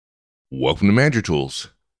Welcome to Manager Tools.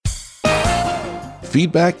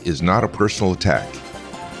 Feedback is not a personal attack.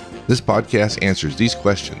 This podcast answers these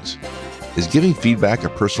questions. Is giving feedback a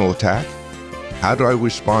personal attack? How do I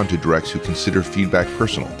respond to directs who consider feedback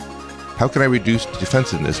personal? How can I reduce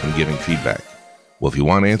defensiveness when giving feedback? Well, if you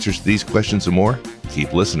want answers to these questions and more,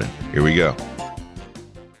 keep listening. Here we go.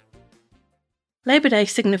 Labor Day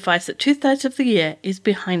signifies that 2/3 of the year is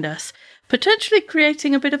behind us, potentially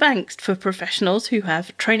creating a bit of angst for professionals who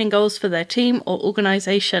have training goals for their team or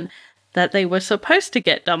organisation that they were supposed to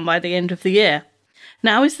get done by the end of the year.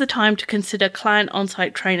 Now is the time to consider client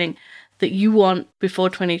on-site training that you want before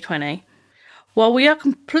 2020. While we are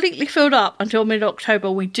completely filled up until mid-October,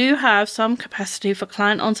 we do have some capacity for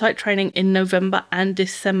client on-site training in November and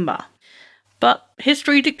December. But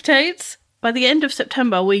history dictates, by the end of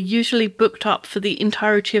September, we're usually booked up for the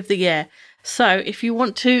entirety of the year. So if you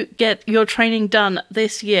want to get your training done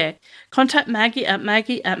this year, contact Maggie at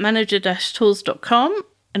manager-tools.com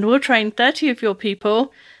and we'll train 30 of your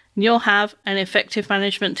people and you'll have an effective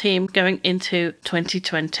management team going into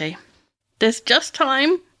 2020. There's just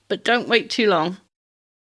time, but don't wait too long.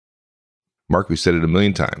 Mark, we said it a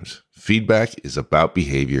million times. Feedback is about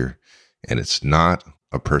behavior and it's not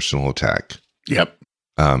a personal attack. Yep.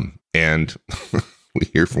 And we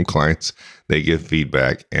hear from clients, they give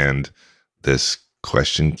feedback, and this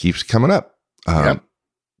question keeps coming up. Yep.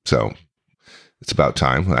 So it's about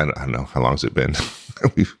time. I don't know. How long has it been?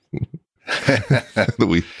 We've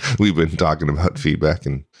been talking about feedback,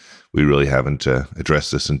 and we really haven't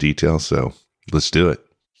addressed this in detail. So let's do it.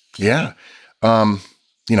 Yeah.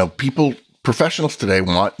 Professionals today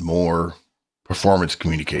want more performance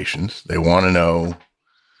communications. They want to know,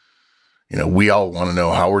 we all want to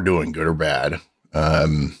know how we're doing, good or bad.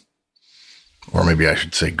 Or maybe I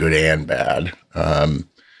should say good and bad.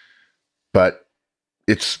 But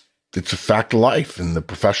it's a fact of life in the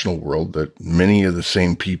professional world that many of the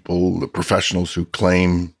same people, the professionals who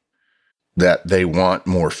claim that they want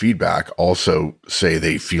more feedback, also say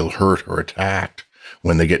they feel hurt or attacked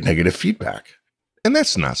when they get negative feedback. And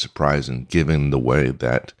that's not surprising given the way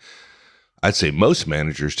that I'd say most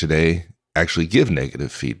managers today actually give negative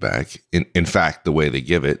feedback. In fact, the way they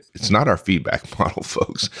give it, it's not our feedback model,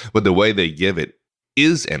 folks, but the way they give it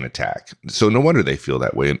is an attack. So no wonder they feel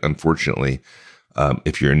that way. And unfortunately,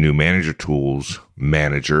 if you're a new Manager Tools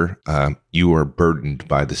manager, you are burdened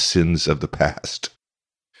by the sins of the past.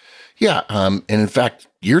 Yeah. And in fact,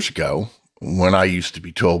 years ago, when I used to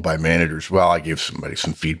be told by managers, well, I gave somebody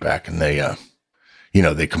some feedback and they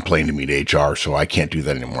complained to me to HR, so I can't do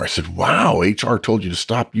that anymore. I said, wow, HR told you to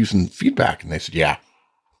stop using feedback. And they said, yeah,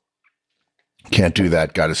 can't do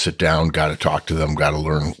that. Got to sit down, got to talk to them, got to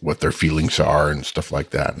learn what their feelings are and stuff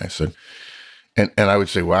like that. And I said, and I would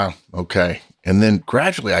say, wow, okay. And then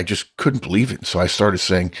gradually I just couldn't believe it. So I started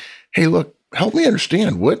saying, hey, look, help me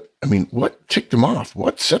understand what ticked them off?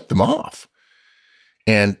 What set them off?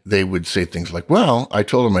 And they would say things like, well, I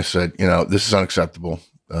told them, I said, this is unacceptable.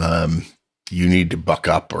 You need to buck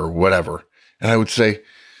up or whatever. And I would say,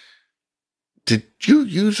 did you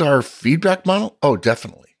use our feedback model? Oh,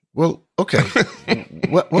 definitely. Well, okay.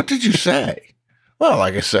 What did you say? Well,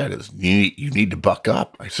 like I said, is you need to buck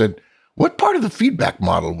up. I said, what part of the feedback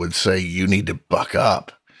model would say you need to buck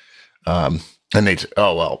up? And they'd say,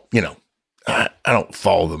 oh, well, I don't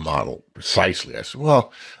follow the model precisely. I said,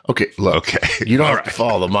 well, okay, look, you don't have to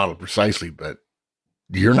follow the model precisely, but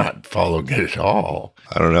you're not following it at all.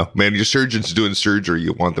 I don't know. Man, your surgeon's doing surgery.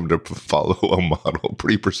 You want them to follow a model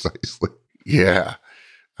pretty precisely. Yeah.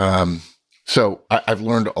 So I've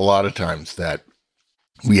learned a lot of times that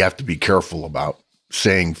we have to be careful about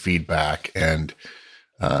saying feedback. And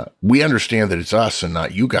we understand that it's us and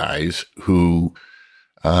not you guys who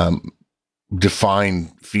define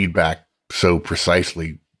feedback so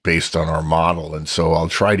precisely based on our model. And so I'll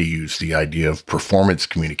try to use the idea of performance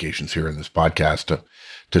communications here in this podcast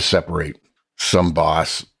to separate some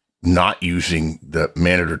boss not using the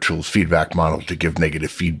Manager Tools feedback model to give negative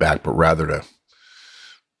feedback, but rather to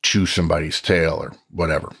chew somebody's tail or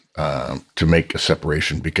whatever, to make a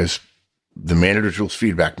separation, because the Manager Tools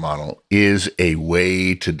feedback model is a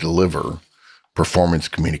way to deliver performance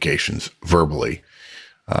communications verbally,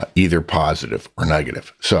 either positive or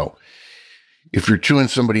negative. So if you're chewing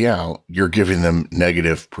somebody out, you're giving them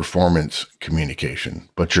negative performance communication,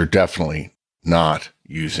 but you're definitely not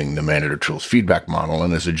using the Manager Tools feedback model.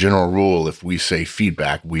 And as a general rule, if we say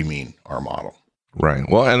feedback, we mean our model. Right.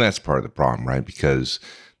 Well, and that's part of the problem, right? Because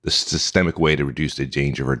the systemic way to reduce the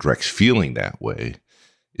danger of our directs feeling that way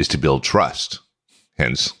is to build trust.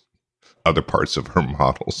 Hence, other parts of our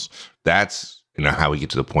models. That's how we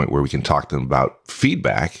get to the point where we can talk to them about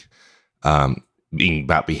feedback being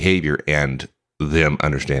about behavior and them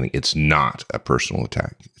understanding it's not a personal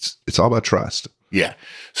attack. It's all about trust. Yeah.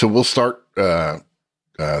 So we'll start the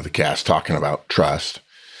cast talking about trust,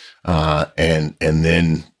 and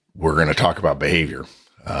then we're going to talk about behavior,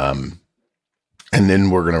 and then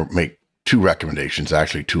we're going to make 2 recommendations,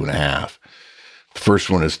 actually 2.5. The first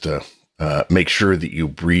one is to make sure that you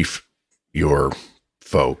brief your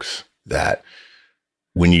folks that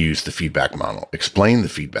when you use the feedback model, explain the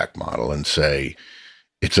feedback model and say,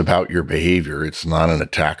 it's about your behavior. It's not an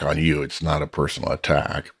attack on you. It's not a personal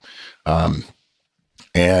attack.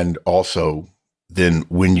 And also, then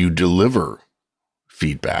when you deliver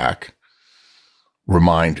feedback,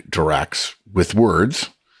 remind directs with words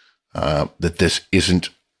that this isn't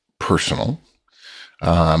personal.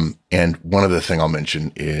 And one other thing I'll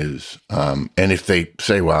mention is, and if they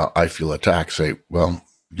say, well, I feel attacked, say, well,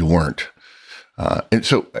 you weren't.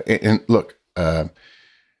 And look,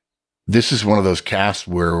 this is one of those casts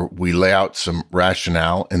where we lay out some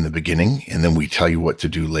rationale in the beginning and then we tell you what to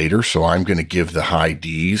do later. So I'm going to give the high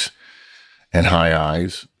D's and high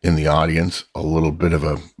I's in the audience a little bit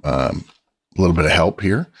of help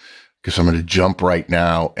here, because I'm going to jump right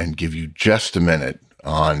now and give you just a minute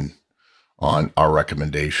on our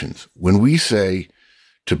recommendations. When we say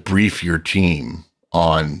to brief your team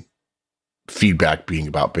on feedback being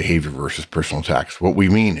about behavior versus personal attacks, what we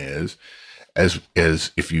mean is, as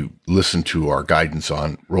if you listen to our guidance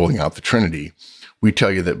on rolling out the Trinity, we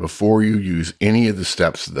tell you that before you use any of the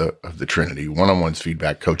steps of the Trinity, one-on-ones,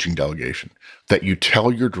 feedback, coaching, delegation, that you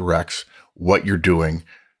tell your directs what you're doing,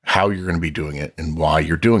 how you're going to be doing it, and why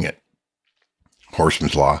you're doing it.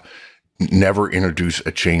 Horstman's Law: never introduce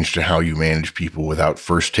a change to how you manage people without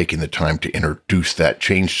first taking the time to introduce that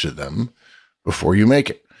change to them before you make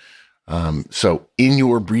it. So in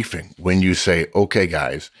your briefing, when you say, okay,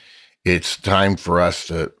 guys, it's time for us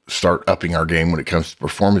to start upping our game when it comes to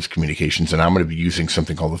performance communications, and I'm going to be using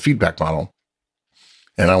something called the feedback model,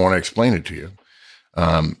 and I want to explain it to you.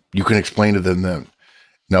 You can explain to them then.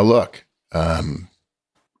 Now, look,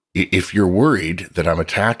 if you're worried that I'm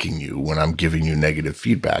attacking you when I'm giving you negative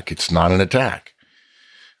feedback, it's not an attack.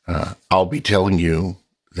 I'll be telling you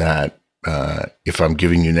that if I'm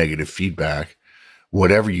giving you negative feedback,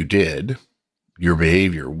 whatever you did, your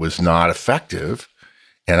behavior was not effective,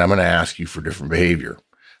 and I'm going to ask you for different behavior.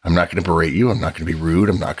 I'm not going to berate you. I'm not going to be rude.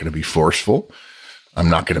 I'm not going to be forceful. I'm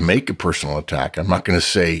not going to make a personal attack. I'm not going to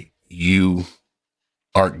say you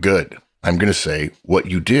aren't good. I'm going to say what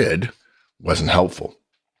you did wasn't helpful.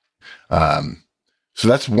 So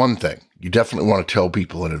that's one thing. You definitely want to tell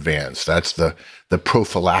people in advance. That's the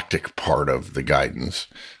prophylactic part of the guidance.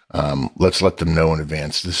 Let's let them know in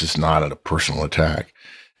advance this is not a personal attack.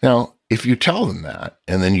 Now, if you tell them that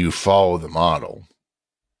and then you follow the model,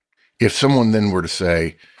 if someone then were to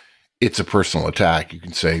say it's a personal attack, you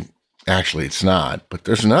can say, actually, it's not. But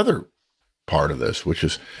there's another part of this, which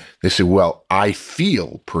is they say, well, I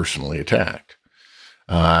feel personally attacked.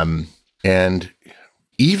 And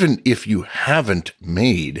even if you haven't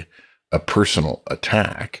made a personal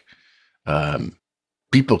attack,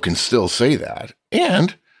 people can still say that.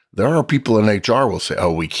 And there are people in HR will say,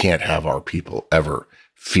 oh, we can't have our people ever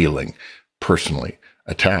feeling personally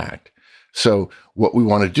attacked. So what we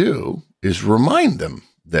want to do is remind them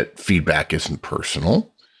that feedback isn't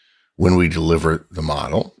personal when we deliver the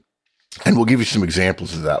model. And we'll give you some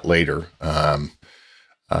examples of that later.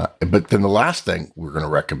 But then the last thing we're going to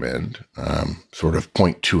recommend, sort of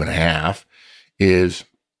point 2.5, is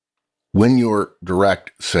when your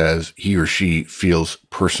direct says he or she feels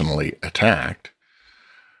personally attacked,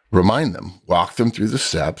 remind them, walk them through the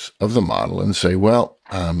steps of the model and say, well,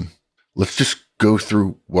 let's just go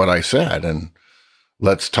through what I said and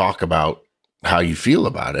let's talk about how you feel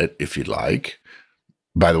about it if you'd like.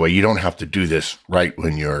 By the way, you don't have to do this right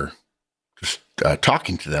when you're just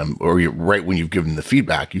talking to them or right when you've given the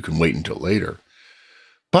feedback. You can wait until later.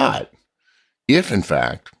 But if, in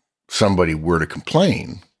fact, somebody were to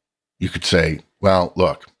complain, you could say, well,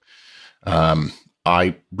 look,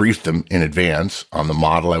 I briefed them in advance on the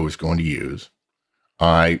model I was going to use.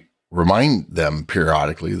 I remind them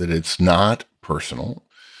periodically that it's not personal.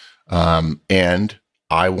 And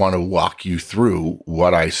I want to walk you through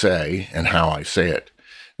what I say and how I say it.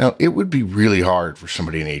 Now, it would be really hard for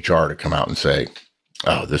somebody in HR to come out and say,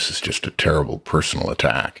 oh, this is just a terrible personal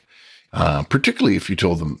attack. Particularly if you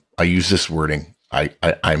told them, I use this wording.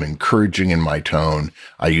 I'm encouraging in my tone.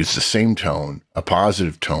 I use the same tone, a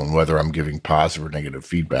positive tone, whether I'm giving positive or negative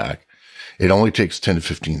feedback. It only takes 10 to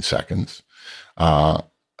 15 seconds. I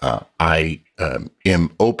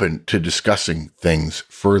am open to discussing things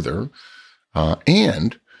further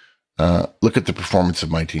and look at the performance of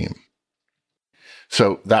my team.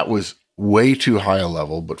 So that was way too high a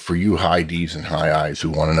level, but for you high D's and high I's who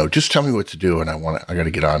want to know, just tell me what to do, and I got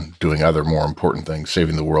to get on doing other more important things,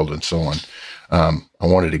 saving the world and so on. I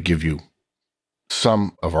wanted to give you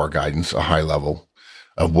some of our guidance, a high level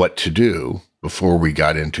of what to do before we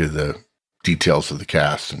got into the details of the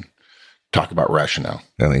cast and talk about rationale.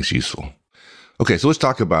 I think it's useful. Okay, so let's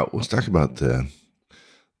talk about the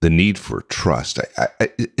need for trust.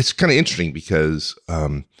 It's kind of interesting because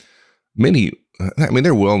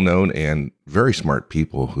they're well-known and very smart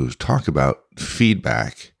people who talk about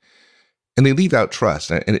feedback, and they leave out trust.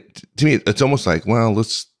 And to me, it's almost like, well,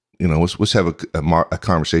 let's have a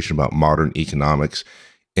conversation about modern economics,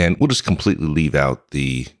 and we'll just completely leave out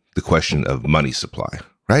the question of money supply,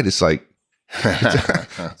 right? It's like,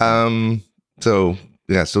 so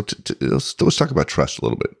let's talk about trust a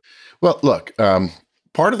little bit. Well, look,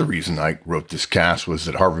 part of the reason I wrote this cast was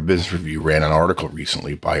that Harvard Business Review ran an article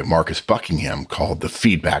recently by Marcus Buckingham called The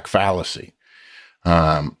Feedback Fallacy.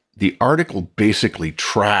 The article basically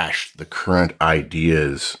trashed the current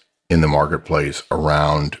ideas in the marketplace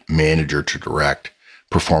around manager to direct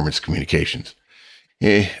performance communications.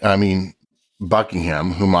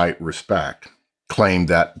 Buckingham, whom I respect, claimed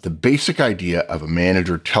that the basic idea of a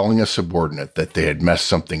manager telling a subordinate that they had messed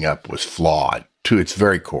something up was flawed to its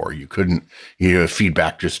very core.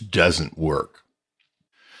 Feedback just doesn't work.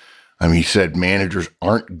 He said managers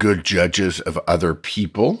aren't good judges of other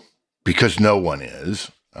people because no one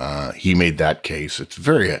is. He made that case. It's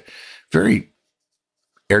very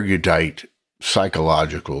erudite,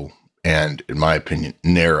 psychological, and, in my opinion,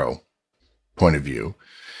 narrow point of view.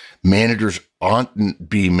 Managers oughtn't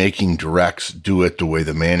be making directs do it the way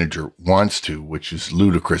the manager wants to, which is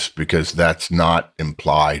ludicrous because that's not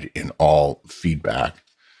implied in all feedback.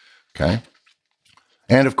 Okay.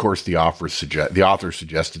 And of course, the author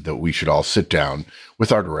suggested that we should all sit down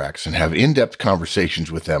with our directs and have in-depth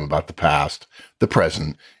conversations with them about the past, the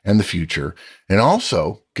present, and the future. And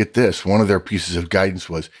also, get this, one of their pieces of guidance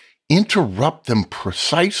was interrupt them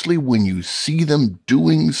precisely when you see them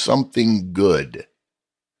doing something good.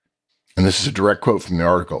 And this is a direct quote from the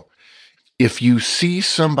article. If you see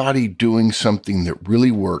somebody doing something that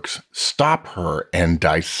really works, stop her and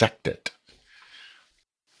dissect it.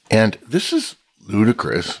 And this is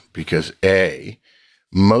ludicrous because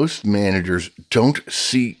most managers don't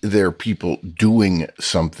see their people doing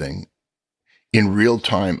something in real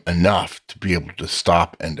time enough to be able to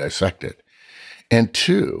stop and dissect it. And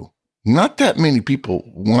two, not that many people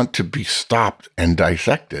want to be stopped and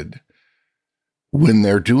dissected when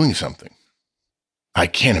they're doing something. I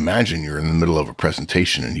can't imagine you're in the middle of a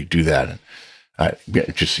presentation and you do that.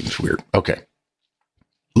 It just seems weird. Okay.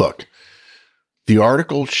 Look, the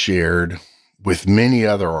article shared with many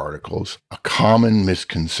other articles a common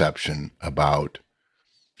misconception about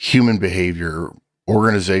human behavior,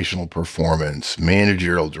 organizational performance,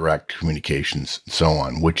 managerial direct communications, and so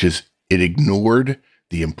on, which is it ignored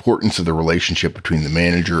the importance of the relationship between the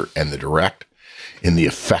manager and the direct in the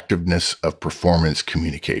effectiveness of performance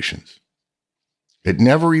communications. It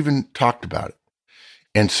never even talked about it.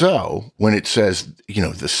 And so when it says,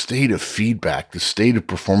 the state of feedback, the state of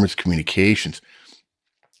performance communications,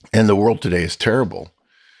 and the world today is terrible,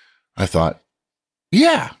 I thought,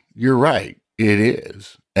 yeah, you're right. It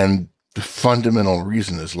is. And the fundamental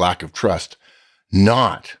reason is lack of trust,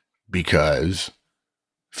 not because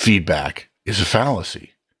feedback is a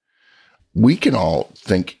fallacy. We can all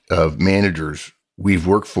think of managers we've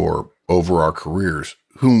worked for over our careers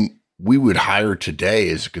whom we would hire today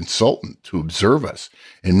as a consultant to observe us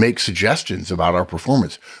and make suggestions about our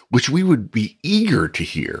performance, which we would be eager to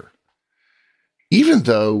hear, even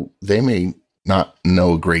though they may not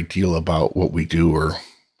know a great deal about what we do or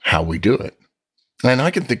how we do it. And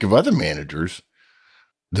I can think of other managers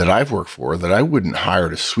that I've worked for that I wouldn't hire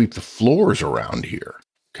to sweep the floors around here.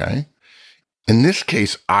 Okay. In this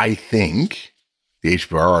case, I think the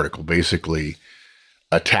HBR article basically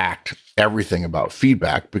attacked everything about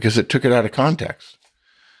feedback because it took it out of context.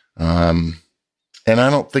 And I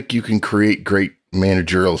don't think you can create great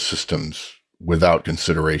managerial systems without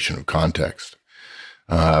consideration of context.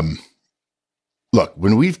 Look,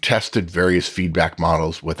 when we've tested various feedback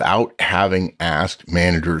models without having asked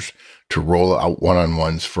managers to roll out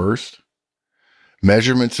one-on-ones first,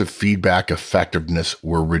 measurements of feedback effectiveness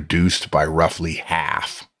were reduced by roughly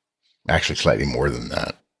half, actually slightly more than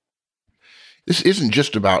that. This isn't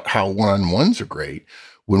just about how one-on-ones are great.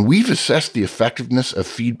 When we've assessed the effectiveness of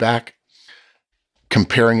feedback,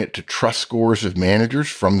 comparing it to trust scores of managers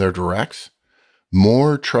from their directs,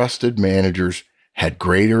 more trusted managers had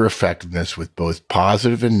greater effectiveness with both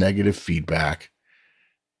positive and negative feedback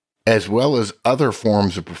as well as other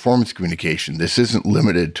forms of performance communication. This isn't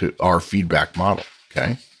limited to our feedback model,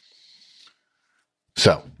 okay?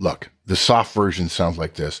 So, look, the soft version sounds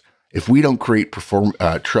like this. If we don't create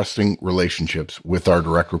trusting relationships with our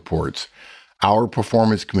direct reports, our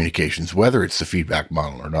performance communications, whether it's the feedback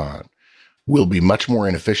model or not, will be much more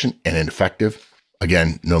inefficient and ineffective,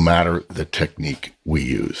 again, no matter the technique we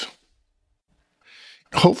use.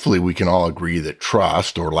 Hopefully, we can all agree that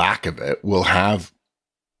trust or lack of it will have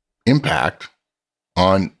impact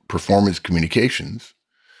on performance communications,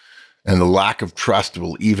 and the lack of trust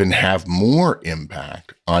will even have more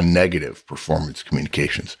impact on negative performance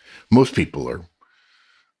communications. Most people are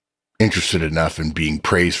interested enough in being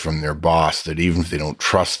praised from their boss that even if they don't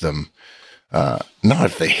trust them, not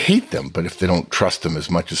if they hate them, but if they don't trust them as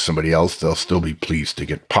much as somebody else, they'll still be pleased to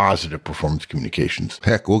get positive performance communications.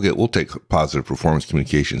 Heck, we'll take positive performance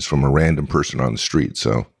communications from a random person on the street,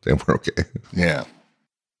 so then we're okay. Yeah.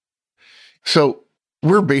 So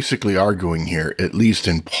we're basically arguing here, at least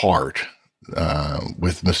in part,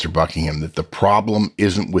 with Mr. Buckingham, that the problem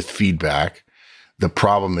isn't with feedback. The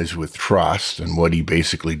problem is with trust. And what he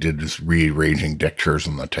basically did is rearranging deck chairs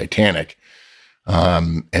on the Titanic,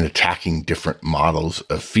 and attacking different models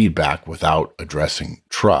of feedback without addressing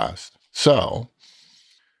trust. So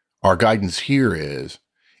our guidance here is,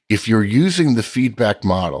 if you're using the feedback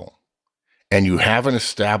model and you haven't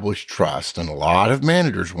established trust, and a lot of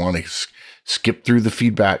managers want to skip through the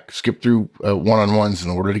feedback, skip through one-on-ones in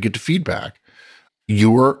order to get to feedback,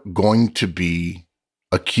 you're going to be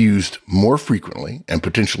accused more frequently and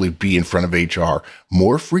potentially be in front of HR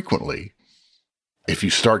more frequently if you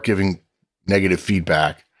start giving negative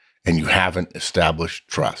feedback and you haven't established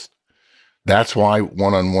trust. That's why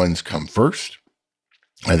one-on-ones come first.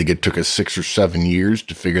 I think it took us 6 or 7 years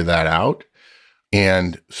to figure that out.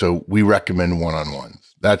 And so we recommend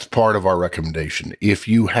one-on-ones. That's part of our recommendation. If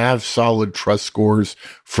you have solid trust scores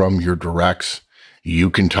from your directs, you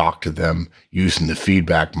can talk to them using the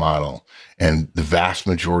feedback model, and the vast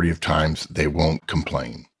majority of times they won't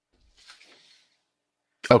complain.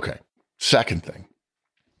 Okay, second thing.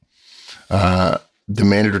 The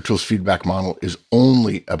Manager Tools feedback model is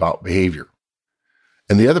only about behavior.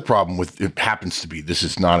 And the other problem with it happens to be, this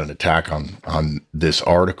is not an attack on this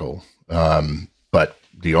article, but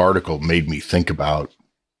the article made me think about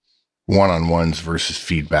one-on-ones versus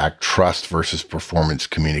feedback, trust versus performance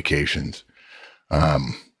communications.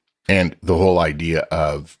 And the whole idea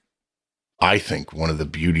of, I think one of the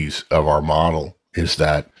beauties of our model is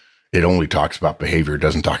that it only talks about behavior. It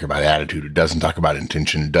doesn't talk about attitude. It doesn't talk about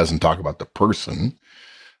intention. It doesn't talk about the person.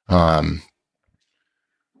 But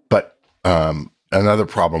another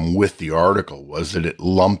problem with the article was that it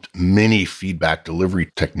lumped many feedback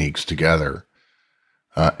delivery techniques together,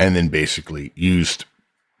 and then basically used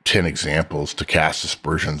 10 examples to cast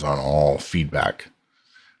aspersions on all feedback.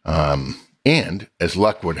 And as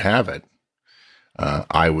luck would have it,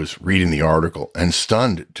 I was reading the article and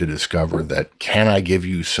stunned to discover that "can I give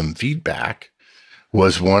you some feedback"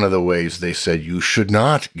 was one of the ways they said you should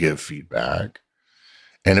not give feedback.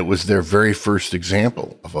 And it was their very first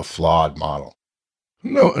example of a flawed model.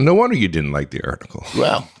 No wonder you didn't like the article.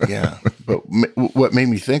 Well, yeah. But what made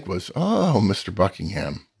me think was, oh, Mr.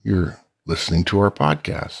 Buckingham, you're listening to our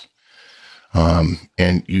podcast,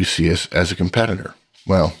 and you see us as a competitor.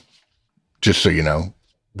 Well, just so you know,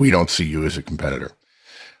 we don't see you as a competitor.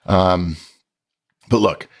 But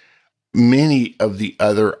look, many of the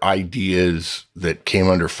other ideas that came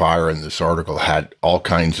under fire in this article had all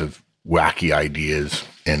kinds of wacky ideas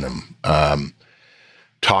in them.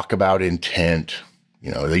 Talk about intent.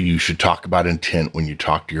 That you should talk about intent when you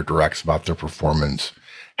talk to your directs about their performance.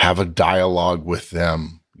 Have a dialogue with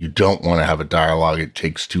them. You don't want to have a dialogue. It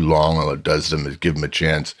takes too long. All it does them is give them a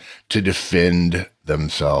chance to defend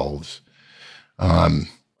themselves.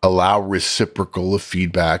 Allow reciprocal of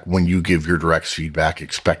feedback. When you give your directs feedback,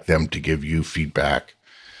 expect them to give you feedback.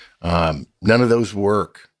 None of those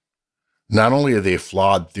work. Not only are they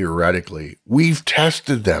flawed theoretically, we've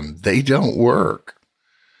tested them. They don't work.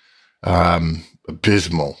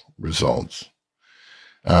 Abysmal results.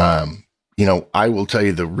 I will tell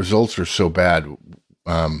you, the results are so bad.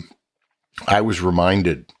 I was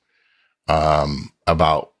reminded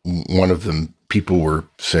about one of them. People were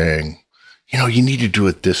saying, you need to do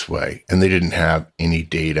it this way. And they didn't have any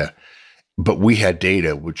data, but we had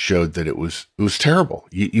data which showed that it was terrible.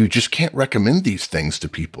 You just can't recommend these things to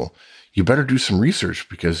people. You better do some research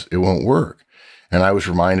because it won't work. And I was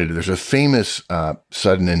reminded, there's a famous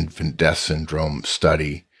sudden infant death syndrome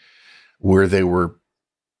study where they were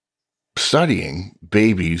studying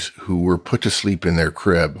babies who were put to sleep in their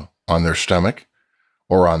crib on their stomach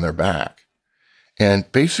or on their back.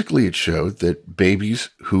 And basically it showed that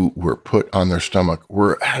babies who were put on their stomach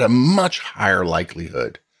had a much higher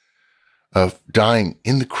likelihood of dying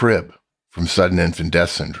in the crib from sudden infant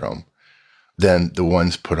death syndrome than the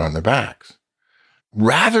ones put on their backs.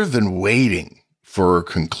 Rather than waiting for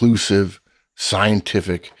conclusive,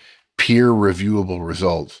 scientific, peer-reviewable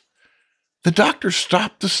results, the doctor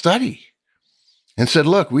stopped the study and said,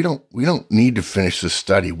 look, we don't need to finish this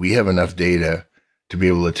study. We have enough data to be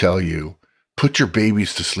able to tell you, put your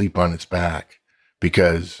babies to sleep on its back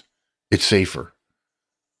because it's safer.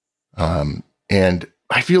 And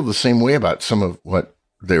I feel the same way about some of what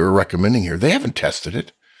they were recommending here. They haven't tested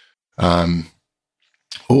it.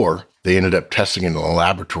 Or they ended up testing it in a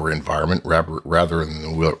laboratory environment rather than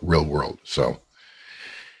the real world. So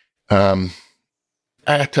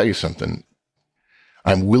I tell you something.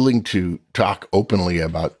 I'm willing to talk openly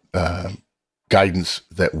about guidance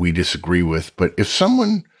that we disagree with. But if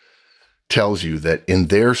someone tells you that in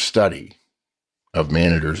their study of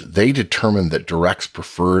managers, they determined that directs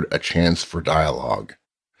preferred a chance for dialogue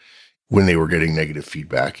when they were getting negative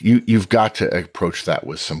feedback, you've got to approach that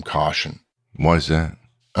with some caution. Why is that?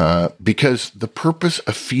 Because the purpose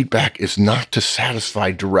of feedback is not to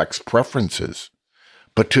satisfy directs' preferences,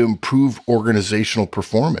 but to improve organizational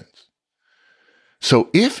performance. So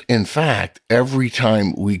if, in fact, every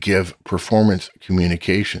time we give performance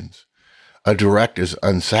communications, a direct is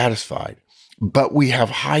unsatisfied, but we have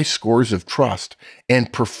high scores of trust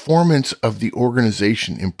and performance of the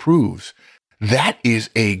organization improves, that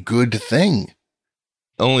is a good thing.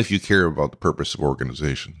 Only if you care about the purpose of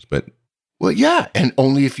organizations, but... Well, yeah, and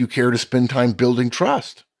only if you care to spend time building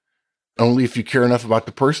trust. Only if you care enough about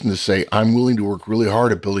the person to say, I'm willing to work really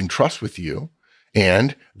hard at building trust with you,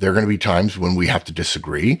 and there are going to be times when we have to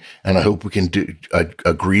disagree, and I hope we can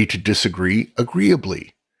agree to disagree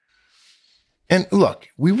agreeably. And look,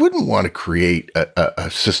 we wouldn't want to create a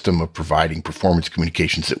system of providing performance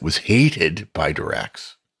communications that was hated by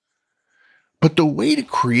directs. But the way to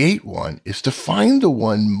create one is to find the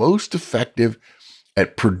one most effective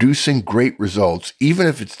at producing great results, even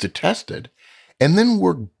if it's detested, and then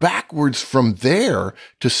work backwards from there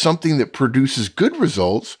to something that produces good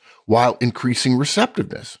results while increasing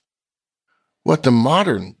receptiveness. What the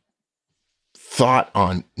modern thought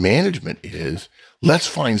on management is, let's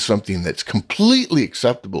find something that's completely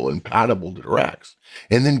acceptable and palatable to directs,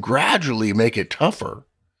 and then gradually make it tougher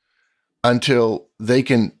until they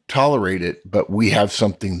can tolerate it, but we have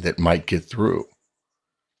something that might get through.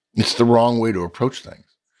 It's the wrong way to approach things.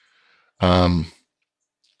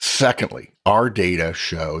 Secondly, our data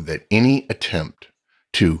show that any attempt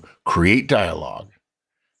to create dialogue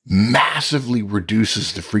massively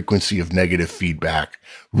reduces the frequency of negative feedback,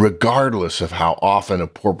 regardless of how often a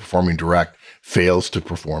poor performing direct fails to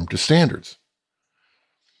perform to standards.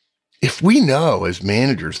 If we know as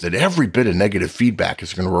managers that every bit of negative feedback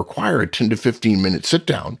is going to require a 10 to 15 minute sit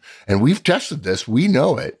down, and we've tested this, we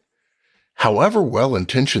know it, however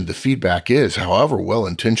well-intentioned the feedback is, however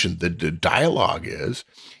well-intentioned the dialogue is,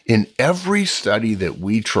 in every study that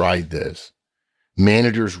we tried this,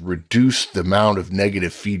 managers reduced the amount of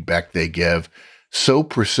negative feedback they give so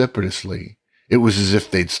precipitously, it was as if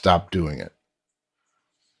they'd stopped doing it.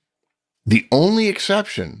 The only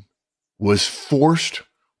exception was forced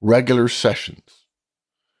regular sessions.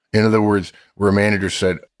 In other words, where a manager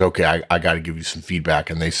said, okay, I got to give you some feedback.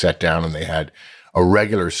 And they sat down and they had a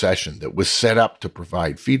regular session that was set up to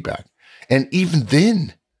provide feedback. And even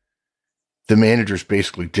then, the managers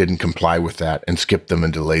basically didn't comply with that and skipped them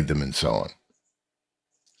and delayed them and so on.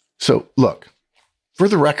 So look, for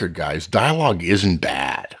the record, guys, dialogue isn't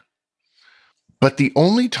bad. But the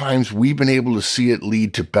only times we've been able to see it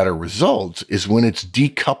lead to better results is when it's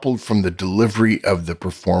decoupled from the delivery of the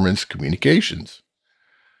performance communications.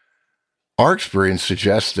 Our experience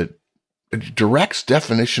suggests that direct's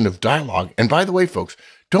definition of dialogue, and by the way, folks,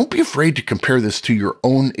 don't be afraid to compare this to your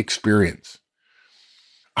own experience.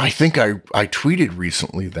 I think I tweeted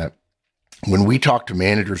recently that when we talk to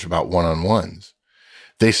managers about one-on-ones,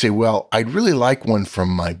 they say, well, I'd really like one from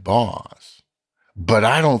my boss, but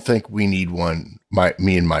I don't think we need one.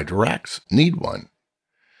 Me and my directs need one.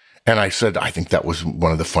 And I said, I think that was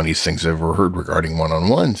one of the funniest things I've ever heard regarding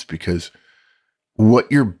one-on-ones, because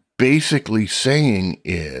what you're basically saying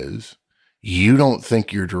is you don't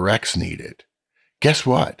think your directs need it. Guess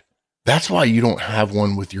what? That's why you don't have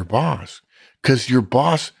one with your boss, because your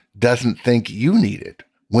boss doesn't think you need it,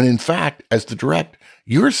 when in fact, as the direct,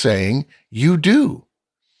 you're saying you do.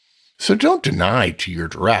 So don't deny to your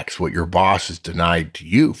directs what your boss has denied to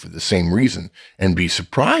you for the same reason and be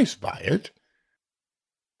surprised by it.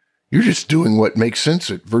 You're just doing what makes sense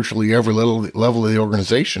at virtually every level of the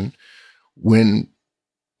organization when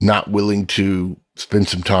not willing to spend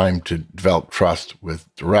some time to develop trust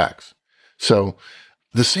with directs. So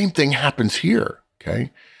the same thing happens here,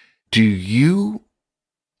 okay? Do you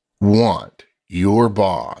want your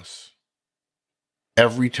boss,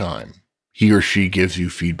 every time he or she gives you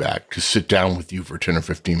feedback, to sit down with you for 10 or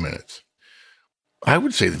 15 minutes? I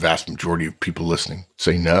would say the vast majority of people listening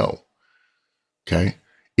say no, okay?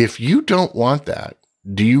 If you don't want that,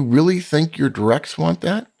 do you really think your directs want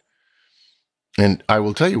that? And I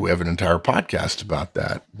will tell you, we have an entire podcast about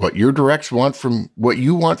that. What your directs want from, what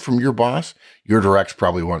you want from your boss, your directs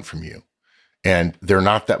probably want from you. And they're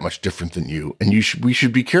not that much different than you. And we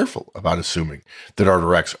should be careful about assuming that our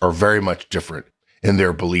directs are very much different in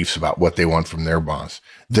their beliefs about what they want from their boss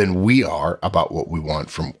than we are about what we want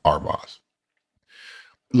from our boss.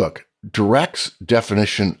 Look, directs'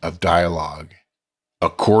 definition of dialogue,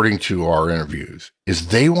 according to our interviews, is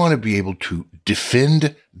they want to be able to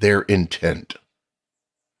defend their intent.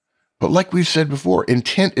 But like we've said before,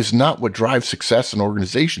 intent is not what drives success in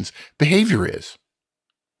organizations. Behavior is.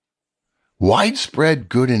 Widespread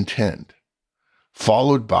good intent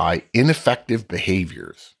followed by ineffective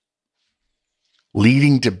behaviors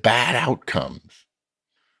leading to bad outcomes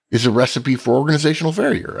is a recipe for organizational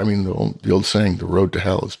failure. I mean, the old saying, the road to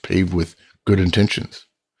hell is paved with good intentions.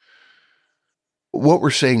 What we're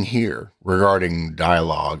saying here regarding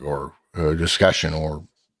dialogue or discussion or,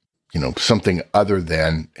 something other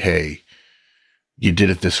than, hey, you did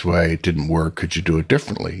it this way, it didn't work, could you do it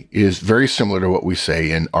differently, is very similar to what we say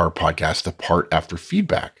in our podcast, The Part After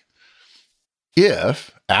Feedback.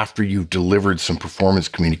 If, after you've delivered some performance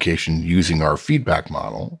communication using our feedback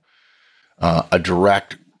model, a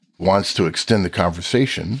direct wants to extend the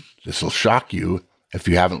conversation, this will shock you if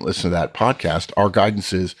you haven't listened to that podcast, our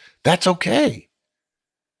guidance is, that's okay.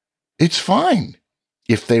 It's fine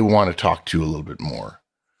if they want to talk to you a little bit more.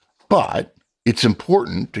 But it's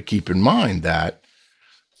important to keep in mind that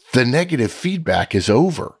the negative feedback is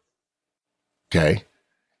over, okay?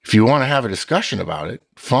 If you want to have a discussion about it,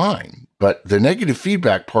 fine. But the negative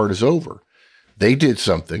feedback part is over. They did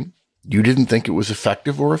something. You didn't think it was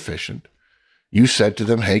effective or efficient. You said to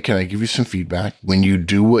them, hey, can I give you some feedback? When you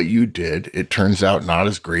do what you did, it turns out not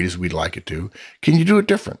as great as we'd like it to. Can you do it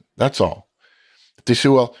different? That's all. They say,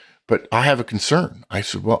 well, but I have a concern. I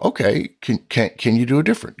said, well, okay, can you do it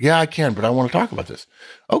different? Yeah, I can, but I want to talk about this.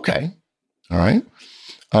 Okay. All right.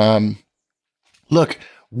 Look,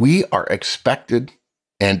 we are expected,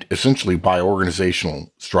 and essentially by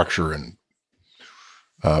organizational structure and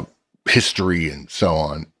history and so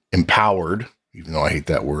on, empowered, even though I hate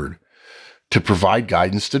that word, to provide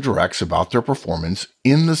guidance to directs about their performance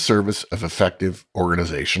in the service of effective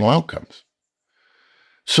organizational outcomes.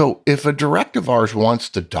 So if a direct of ours wants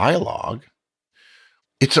to dialogue,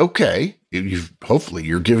 it's okay. Hopefully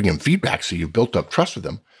you're giving him feedback, so you've built up trust with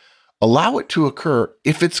him. Allow it to occur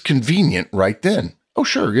if it's convenient right then. Oh,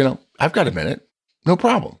 sure, I've got a minute. No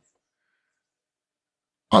problem.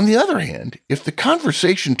 On the other hand, if the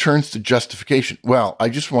conversation turns to justification, well, I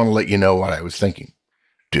just want to let you know what I was thinking.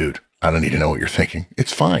 Dude, I don't need to know what you're thinking.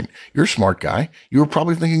 It's fine. You're a smart guy. You were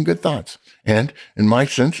probably thinking good thoughts. And in my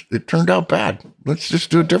sense, it turned out bad. Let's just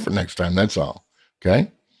do it different next time. That's all.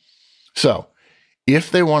 Okay? So if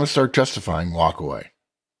they want to start justifying, walk away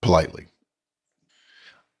politely.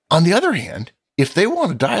 On the other hand, if they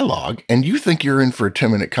want a dialogue and you think you're in for a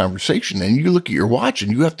 10-minute conversation and you look at your watch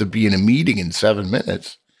and you have to be in a meeting in 7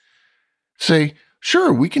 minutes, say,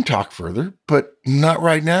 sure, we can talk further, but not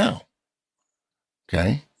right now.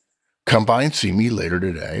 Okay? Come by and see me later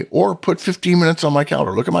today, or put 15 minutes on my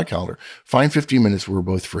calendar. Look at my calendar. Find 15 minutes. We're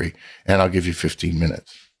both free, and I'll give you 15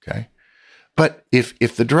 minutes. Okay. But if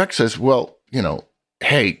the direct says, well,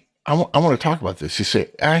 hey, I want to talk about this. You say,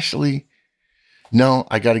 Ashley, no,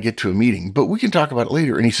 I got to get to a meeting, but we can talk about it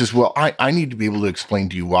later. And he says, well, I need to be able to explain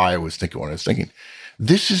to you why I was thinking what I was thinking.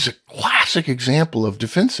 This is a classic example of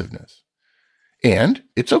defensiveness. And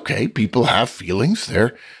it's okay. People have feelings.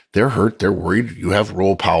 They're hurt. They're worried. You have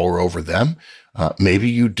role power over them. Maybe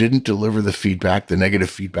you didn't deliver the negative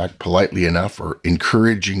feedback politely enough or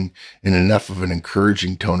encouraging in enough of an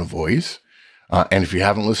encouraging tone of voice. And if you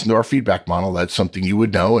haven't listened to our feedback model, that's something you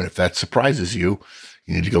would know. And if that surprises you,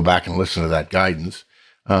 you need to go back and listen to that guidance.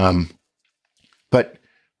 But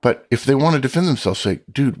if they want to defend themselves, say,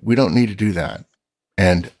 dude, we don't need to do that.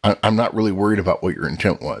 And I'm not really worried about what your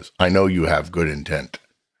intent was. I know you have good intent.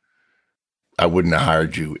 I wouldn't have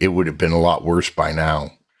hired you. It would have been a lot worse by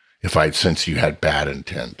now if I'd sensed you had bad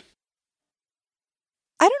intent.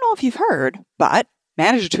 I don't know if you've heard, but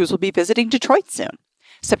Manager Tools will be visiting Detroit soon.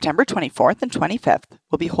 September 24th and 25th,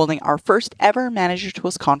 we'll be holding our first ever Manager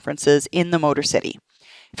Tools conferences in the Motor City.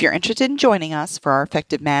 If you're interested in joining us for our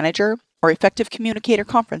Effective Manager or Effective Communicator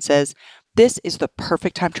conferences, this is the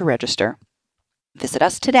perfect time to register. Visit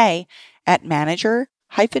us today at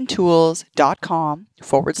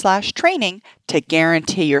manager-tools.com/training to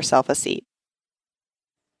guarantee yourself a seat.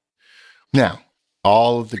 Now,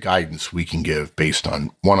 all of the guidance we can give based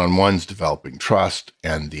on one-on-ones developing trust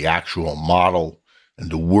and the actual model and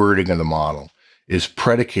the wording of the model is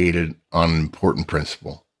predicated on an important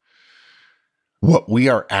principle. What we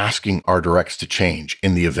are asking our directs to change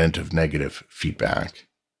in the event of negative feedback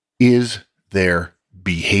is their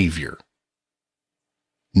behavior,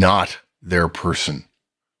 not their person.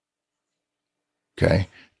 Okay?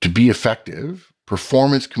 To be effective,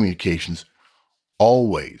 performance communications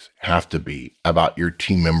always have to be about your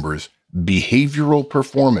team members' behavioral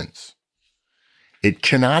performance. It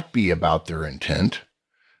cannot be about their intent,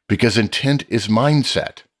 because intent is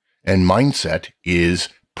mindset, and mindset is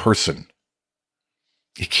person.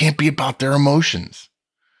 It can't be about their emotions,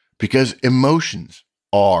 because emotions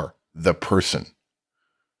are the person.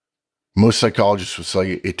 Most psychologists will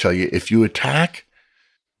tell you if you attack,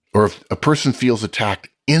 or if a person feels attacked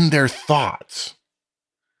in their thoughts,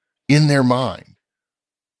 in their mind,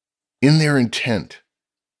 in their intent,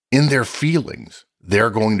 in their feelings, they're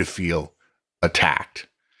going to feel attacked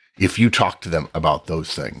if you talk to them about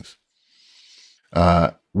those things.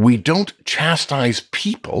 We don't chastise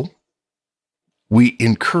people. We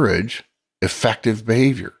encourage effective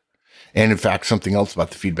behavior. And in fact, something else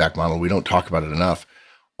about the feedback model, we don't talk about it enough.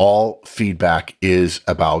 All feedback is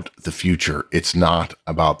about the future. It's not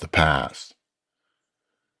about the past.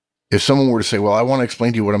 If someone were to say, well, I want to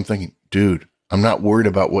explain to you what I'm thinking, dude, I'm not worried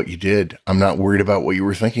about what you did. I'm not worried about what you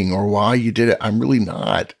were thinking or why you did it. I'm really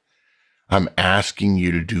not. I'm asking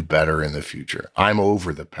you to do better in the future. I'm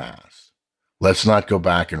over the past. Let's not go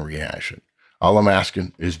back and rehash it. All I'm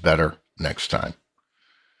asking is better next time.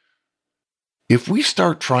 If we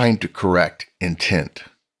start trying to correct intent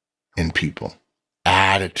in people,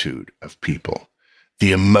 attitude of people,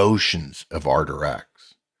 the emotions of our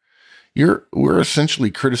directs, we're essentially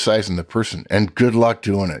criticizing the person, and good luck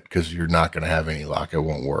doing it, because you're not going to have any luck. It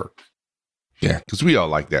won't work. Yeah, because we all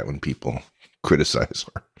like that when people criticize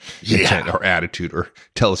our intent, our attitude, or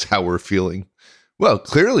tell us how we're feeling. Well,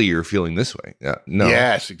 clearly you're feeling this way. No.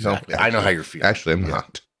 Yes, exactly. No, I know how you're feeling. Actually, I'm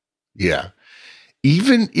not. Yeah.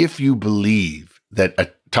 Even if you believe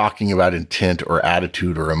that talking about intent or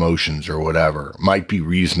attitude or emotions or whatever might be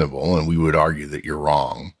reasonable, and we would argue that you're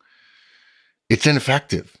wrong, it's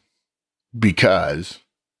ineffective, because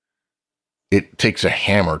it takes a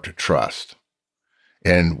hammer to trust.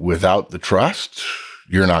 And without the trust,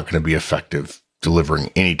 you're not going to be effective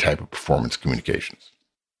delivering any type of performance communications.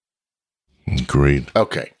 Agreed.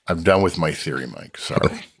 Okay, I'm done with my theory, Mike.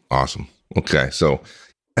 Sorry. Awesome. Okay, so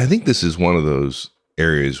I think this is one of those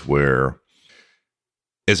areas where,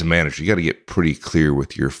 as a manager, you got to get pretty clear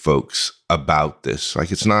with your folks about this.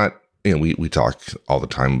 Like, it's not, we talk all the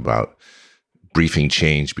time about briefing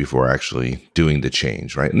change before actually doing the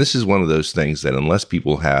change, right? And this is one of those things that unless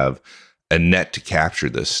people have a net to capture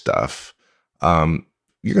this stuff, you're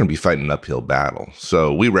going to be fighting an uphill battle.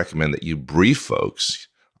 So we recommend that you brief folks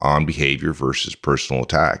on behavior versus personal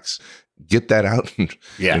attacks. Get that out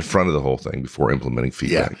in front of the whole thing before implementing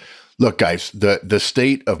feedback. Yeah. Look, guys, the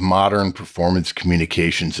state of modern performance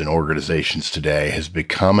communications in organizations today has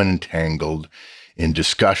become entangled in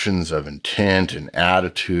discussions of intent and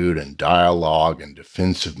attitude and dialogue and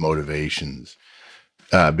defensive motivations.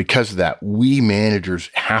 Because of that, we managers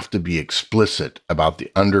have to be explicit about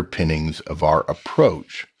the underpinnings of our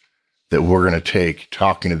approach that we're going to take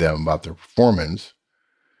talking to them about their performance.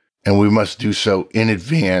 And we must do so in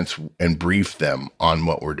advance and brief them on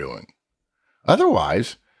what we're doing.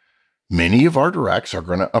 Otherwise, many of our directs are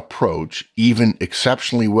going to approach even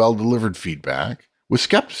exceptionally well-delivered feedback with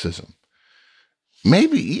skepticism.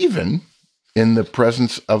 Maybe even in the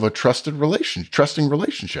presence of a trusting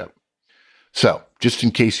relationship. So, just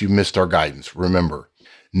in case you missed our guidance, remember,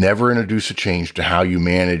 never introduce a change to how you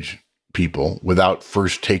manage people without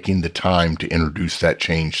first taking the time to introduce that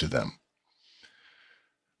change to them.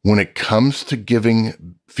 When it comes to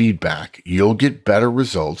giving feedback, you'll get better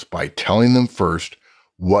results by telling them first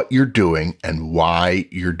what you're doing and why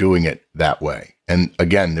you're doing it that way. And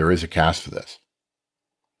again, there is a cast for this.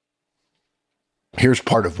 Here's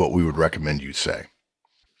part of what we would recommend you say.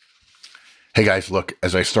 Hey guys, look,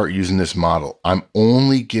 as I start using this model, I'm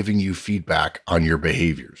only giving you feedback on your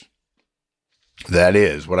behaviors. That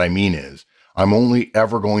is, what I mean is, I'm only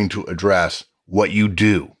ever going to address what you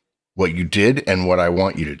do, what you did, and what I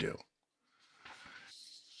want you to do.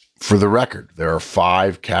 For the record, there are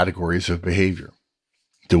 5 categories of behavior: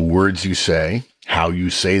 the words you say, how you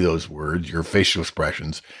say those words, your facial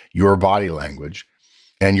expressions, your body language,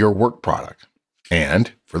 and your work product.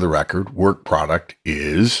 And for the record, work product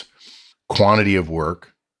is quantity of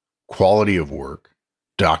work, quality of work,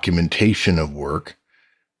 documentation of work,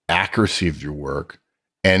 accuracy of your work,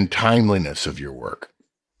 and timeliness of your work.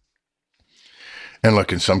 And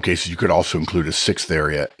look, in some cases, you could also include a sixth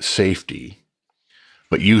area, safety,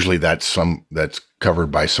 but usually that's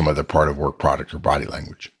covered by some other part of work product or body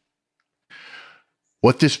language.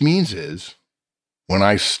 What this means is when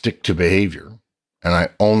I stick to behavior and I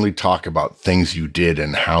only talk about things you did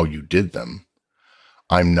and how you did them,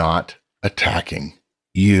 I'm not attacking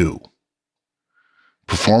you.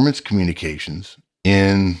 Performance communications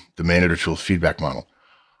in the Manager Tools feedback model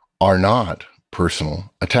are not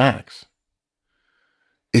personal attacks.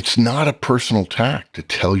 It's not a personal attack to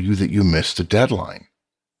tell you that you missed a deadline.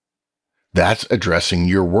 That's addressing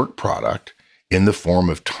your work product in the form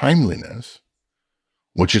of timeliness,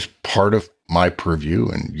 which is part of my purview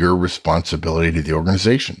and your responsibility to the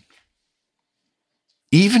organization.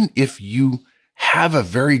 Even if you have a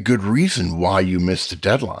very good reason why you missed a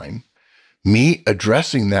deadline, me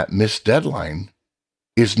addressing that missed deadline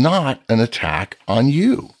is not an attack on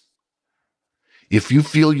you. If you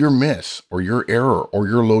feel your miss or your error or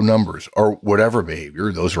your low numbers or whatever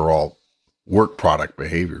behavior, those are all work product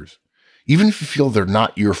behaviors, even if you feel they're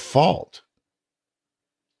not your fault,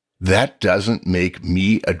 that doesn't make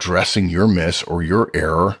me addressing your miss or your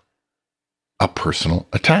error a personal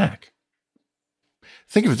attack.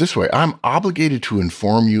 Think of it this way. I'm obligated to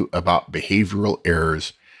inform you about behavioral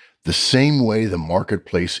errors the same way the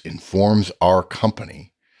marketplace informs our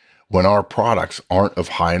company when our products aren't of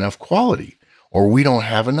high enough quality, or we don't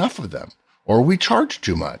have enough of them, or we charge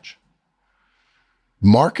too much.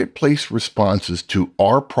 Marketplace responses to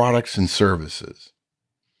our products and services.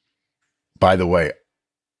 By the way,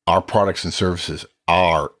 our products and services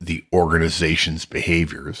are the organization's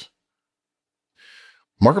behaviors.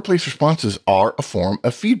 Marketplace responses are a form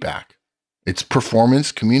of feedback. It's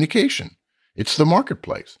performance communication. It's the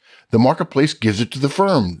marketplace. The marketplace gives it to the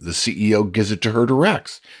firm. The CEO gives it to her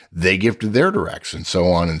directs. They give to their directs, and so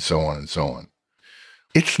on and so on and so on.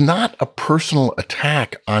 It's not a personal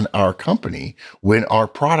attack on our company when our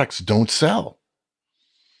products don't sell.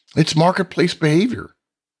 It's marketplace behavior.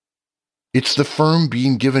 It's the firm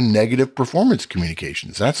being given negative performance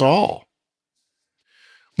communications. That's all.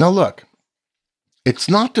 Now look, it's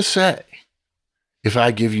not to say if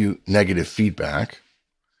I give you negative feedback,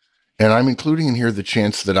 and I'm including in here the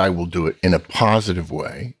chance that I will do it in a positive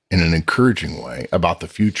way, in an encouraging way about the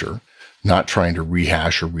future, not trying to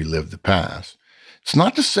rehash or relive the past. It's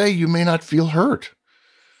not to say you may not feel hurt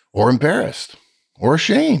or embarrassed or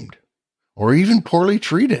ashamed or even poorly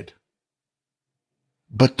treated.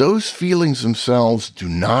 But those feelings themselves do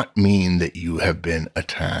not mean that you have been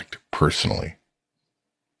attacked personally.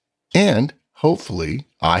 And hopefully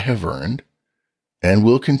I have earned and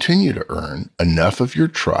will continue to earn enough of your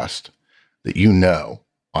trust that you know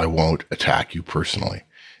I won't attack you personally.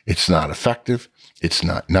 It's not effective. It's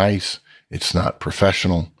not nice. It's not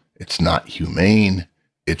professional. It's not humane.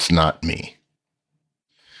 It's not me.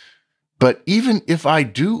 But even if I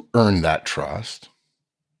do earn that trust,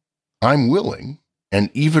 I'm willing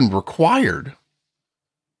and even required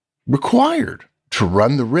to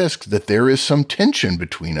run the risk that there is some tension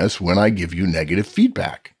between us when I give you negative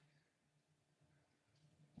feedback.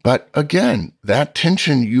 But again, that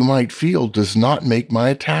tension you might feel does not make my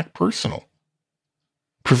attack personal,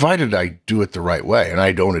 provided I do it the right way and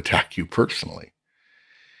I don't attack you personally.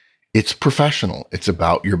 It's professional. It's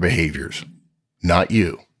about your behaviors, not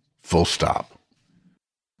you. Full stop.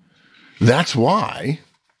 That's why,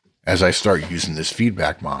 as I start using this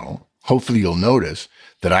feedback model, hopefully you'll notice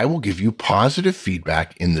that I will give you positive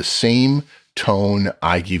feedback in the same tone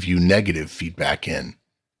I give you negative feedback in,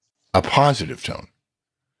 a positive tone.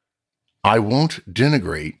 I won't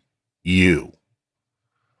denigrate you.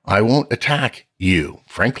 I won't attack you.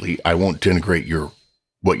 Frankly, I won't denigrate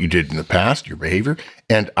what you did in the past, your behavior,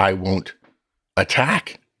 and I won't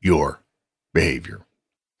attack your behavior.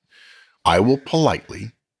 I will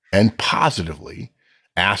politely and positively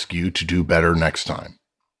ask you to do better next time.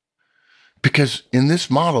 Because in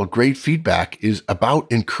this model, great feedback is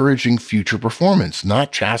about encouraging future performance,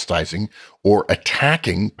 not chastising or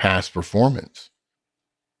attacking past performance.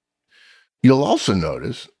 You'll also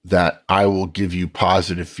notice that I will give you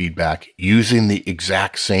positive feedback using the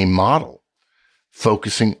exact same model,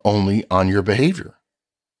 focusing only on your behavior.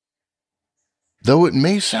 Though it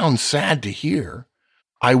may sound sad to hear,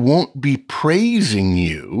 I won't be praising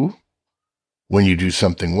you when you do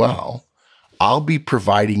something well. I'll be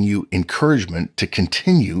providing you encouragement to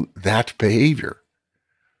continue that behavior.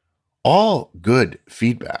 All good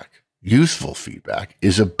feedback, useful feedback,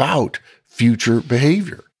 is about future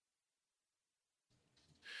behavior.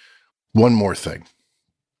 One more thing.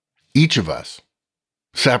 Each of us,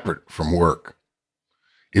 separate from work,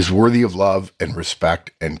 is worthy of love and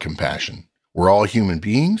respect and compassion. We're all human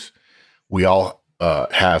beings. We all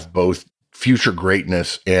have both future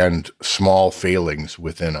greatness and small failings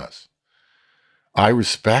within us. I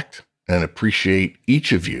respect and appreciate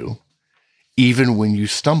each of you, even when you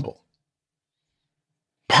stumble.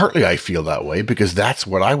 Partly I feel that way because that's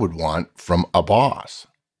what I would want from a boss,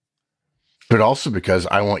 but also because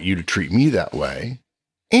I want you to treat me that way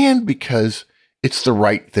and because it's the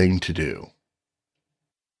right thing to do.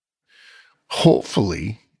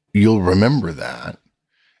 Hopefully, you'll remember that,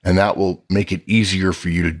 and that will make it easier for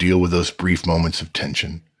you to deal with those brief moments of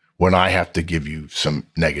tension when I have to give you some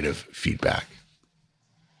negative feedback.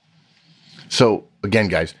 So again,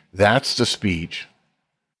 guys, that's the speech.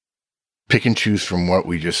 Pick and choose from what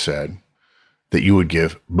we just said that you would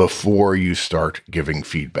give before you start giving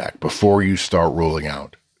feedback, before you start rolling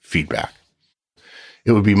out feedback.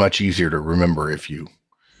 It would be much easier to remember if you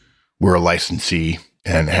were a licensee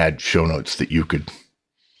and had show notes that you could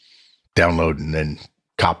download and then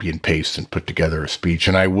copy and paste and put together a speech.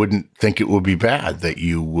 And I wouldn't think it would be bad that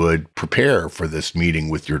you would prepare for this meeting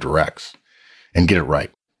with your directs and get it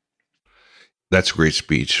right. That's a great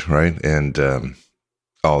speech, right? And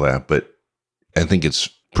all that. But I think it's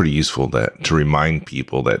pretty useful to remind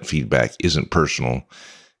people that feedback isn't personal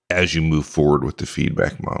as you move forward with the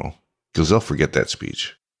feedback model, because they'll forget that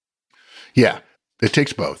speech. Yeah, it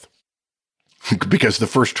takes both. Because the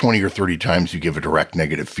first 20 or 30 times you give a direct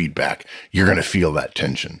negative feedback, you're going to feel that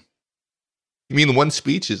tension. You mean the one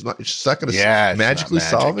speech is not going to magically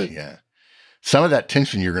solve it? Yeah. Some of that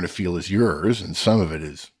tension you're going to feel is yours, and some of it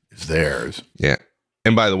is theirs. Yeah.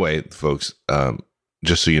 And by the way, folks,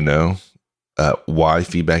 just so you know, why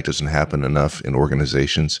feedback doesn't happen enough in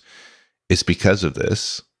organizations, it's because of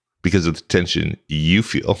this, because of the tension you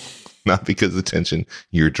feel, not because of the tension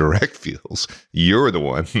your direct feels. You're the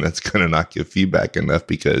one that's going to not give feedback enough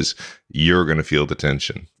because you're going to feel the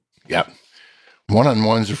tension. Yep.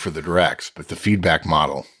 One-on-ones are for the directs, but the feedback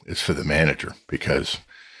model is for the manager, because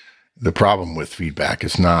the problem with feedback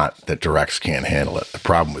is not that directs can't handle it. The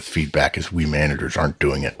problem with feedback is we managers aren't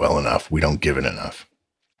doing it well enough. We don't give it enough.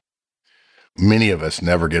 Many of us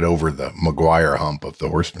never get over the McGuire hump of the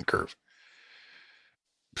Horstman curve.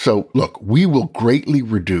 So look, we will greatly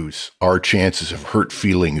reduce our chances of hurt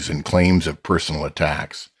feelings and claims of personal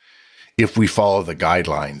attacks if we follow the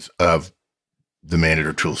guidelines of the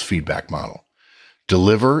Manager Tools feedback model.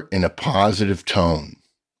 Deliver in a positive tone,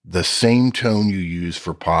 the same tone you use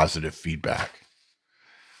for positive feedback.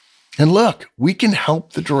 And look, we can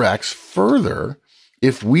help the directs further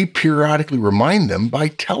if we periodically remind them by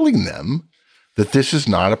telling them that this is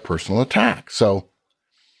not a personal attack. So,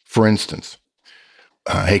 for instance,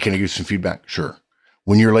 hey, can I give you some feedback? Sure.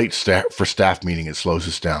 When you're late for staff meeting, it slows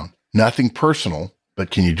us down. Nothing personal, but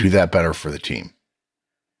can you do that better for the team?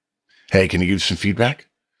 Hey, can you give some feedback?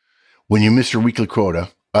 When you miss your weekly quota,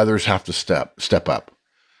 others have to step up.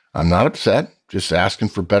 I'm not upset, just asking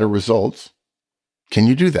for better results. Can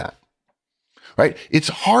you do that? Right? It's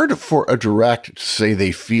hard for a direct to say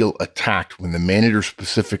they feel attacked when the manager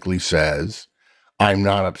specifically says, I'm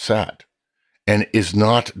not upset, and is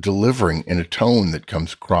not delivering in a tone that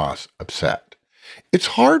comes across upset. It's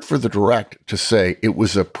hard for the direct to say it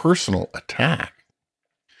was a personal attack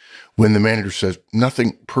when the manager says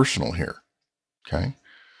nothing personal here. Okay.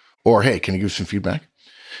 Or, hey, can you give some feedback?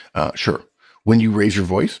 Sure. When you raise your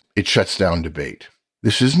voice, it shuts down debate.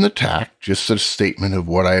 This isn't an attack, just a statement of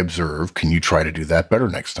what I observe. Can you try to do that better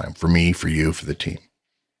next time? For me, for you, for the team.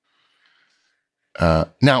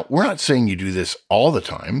 Now, we're not saying you do this all the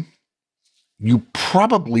time. You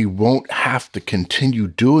probably won't have to continue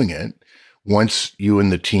doing it once you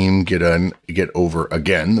and the team get over,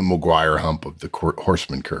 again, the McGuire hump of the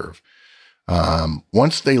Horstman curve.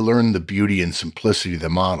 Once they learn the beauty and simplicity of the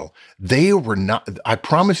model, I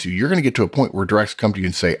promise you're going to get to a point where directs come to you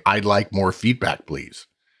and say, I'd like more feedback, please.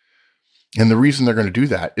 And the reason they're going to do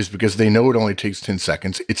that is because they know it only takes 10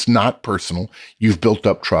 seconds. It's not personal. You've built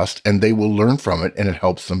up trust, and they will learn from it, and it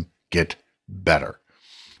helps them get better.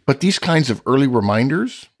 But these kinds of early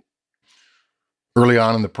reminders, early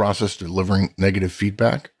on in the process delivering negative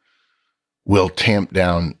feedback, will tamp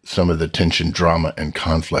down some of the tension, drama, and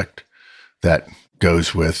conflict that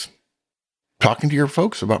goes with talking to your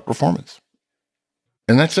folks about performance.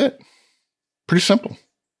 And that's it. Pretty simple.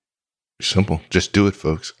 Simple. Just do it,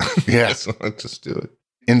 folks. Yeah. Just do it.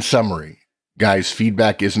 In summary, Guys,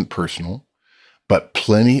 feedback isn't personal, but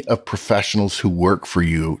plenty of professionals who work for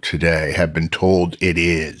you today have been told it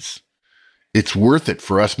is. It's worth it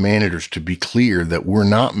for us managers to be clear that we're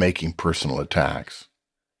not making personal attacks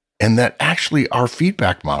and that actually our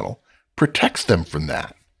feedback model protects them from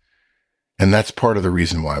that. And that's part of the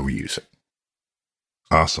reason why we use it.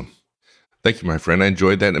 Awesome. Thank you, my friend. I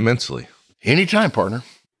enjoyed that immensely. Anytime, partner.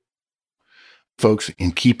 Folks,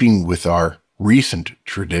 in keeping with our recent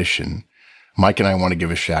tradition, Mike and I want to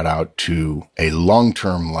give a shout out to a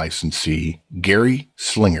long-term licensee, Gary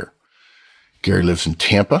Slinger. Gary lives in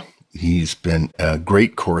Tampa. He's been a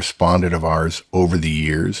great correspondent of ours over the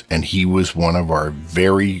years, and he was one of our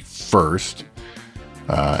very first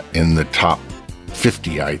in the top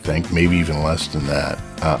 50, I think, maybe even less than that,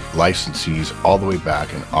 licensees all the way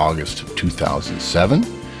back in August of 2007.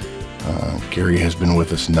 Gary has been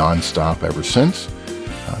with us nonstop ever since.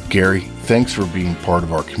 Gary, thanks for being part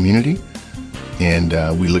of our community, and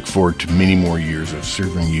we look forward to many more years of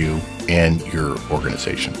serving you and your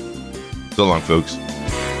organization. So long, folks.